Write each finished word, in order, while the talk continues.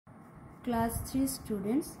Class 3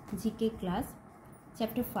 students, GK class,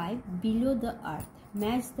 Chapter 5, Below the Earth.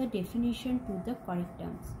 Match the definition to the correct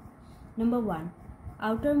terms. Number 1.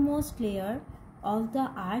 Outermost layer of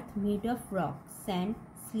the earth made of rock, sand,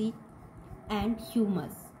 sleet and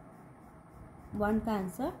humus. One का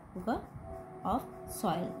answer होगा of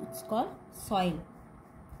soil. It's called soil.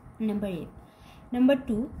 Number 8. Number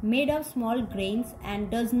 2. Made of small grains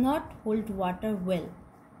and does not hold water well.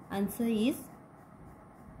 Answer is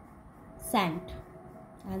sand.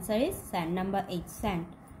 Answer is sand. Number 8. Sand.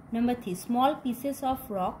 Number 3. Small pieces of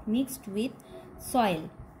rock mixed with soil.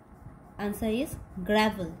 Answer is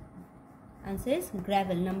gravel. Answer is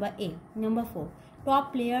gravel. Number A. Number 4.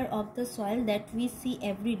 Top layer of the soil that we see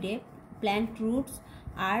every day. Plant roots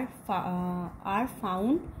are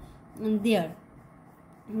found there.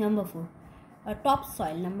 Number 4.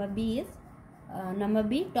 Topsoil. Number B is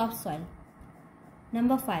topsoil.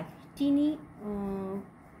 Number 5. Teeny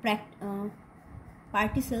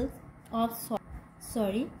particles of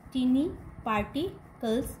soil. Teeny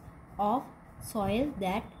particles of soil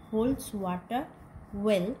that holds water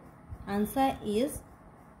well. Answer is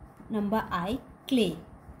number I, clay.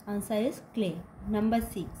 Answer is clay. Number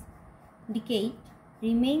 6. Decayed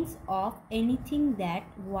remains of anything that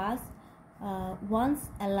was once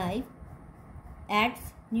alive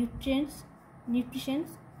adds nutrition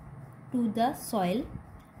to the soil.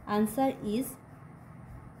 Answer is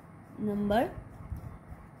number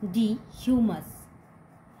D, humus.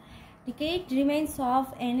 Decayed remains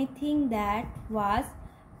of anything that was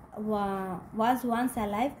once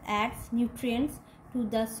alive adds nutrients to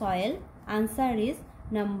the soil. Answer is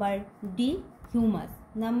number D, humus.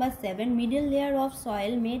 Number 7. Middle layer of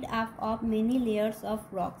soil made up of many layers of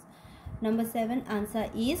rocks. Number 7. Answer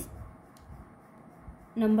is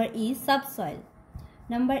number E, subsoil.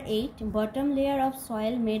 Number 8. Bottom layer of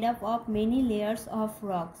soil made up of many layers of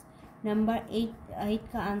rocks. Number 8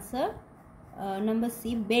 का answer number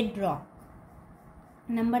C, bedrock.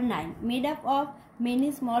 Number 9. Made up of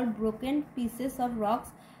many small broken pieces of rocks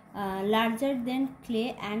larger than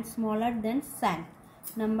clay and smaller than sand.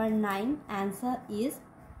 Number 9 answer is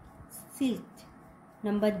silt.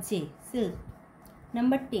 Number J, silt.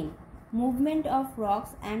 Number 10. Movement of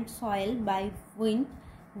rocks and soil by wind,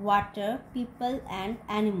 water, people and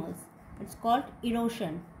animals. It's called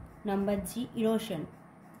erosion. Number G, erosion.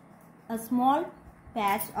 A small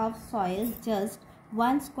patch of soil just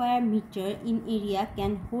 1 square meter in area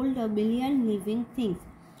can hold a billion living things.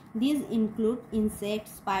 These include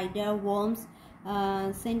insects, spider, worms,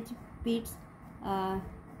 centipedes,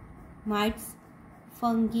 mites,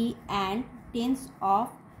 fungi and tens of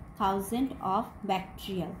thousands of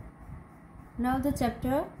bacteria. Now the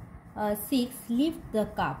chapter 6, Lift the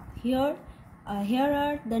Cup. Here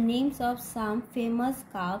are the names of some famous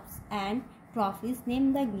cups and trophies.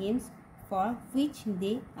 Name the games for which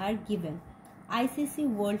they are given. ICC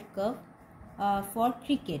World Cup for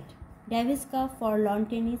cricket, Davis Cup for lawn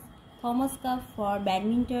tennis, Thomas Cup for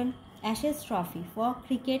badminton, Ashes Trophy for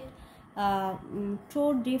cricket,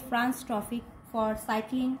 Tour de France Trophy for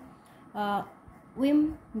cycling,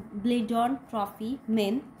 Wimbledon Trophy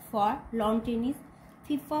men for lawn tennis,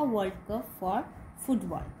 FIFA World Cup for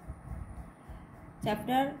football.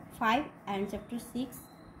 Chapter 5 and chapter 6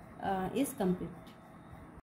 is complete.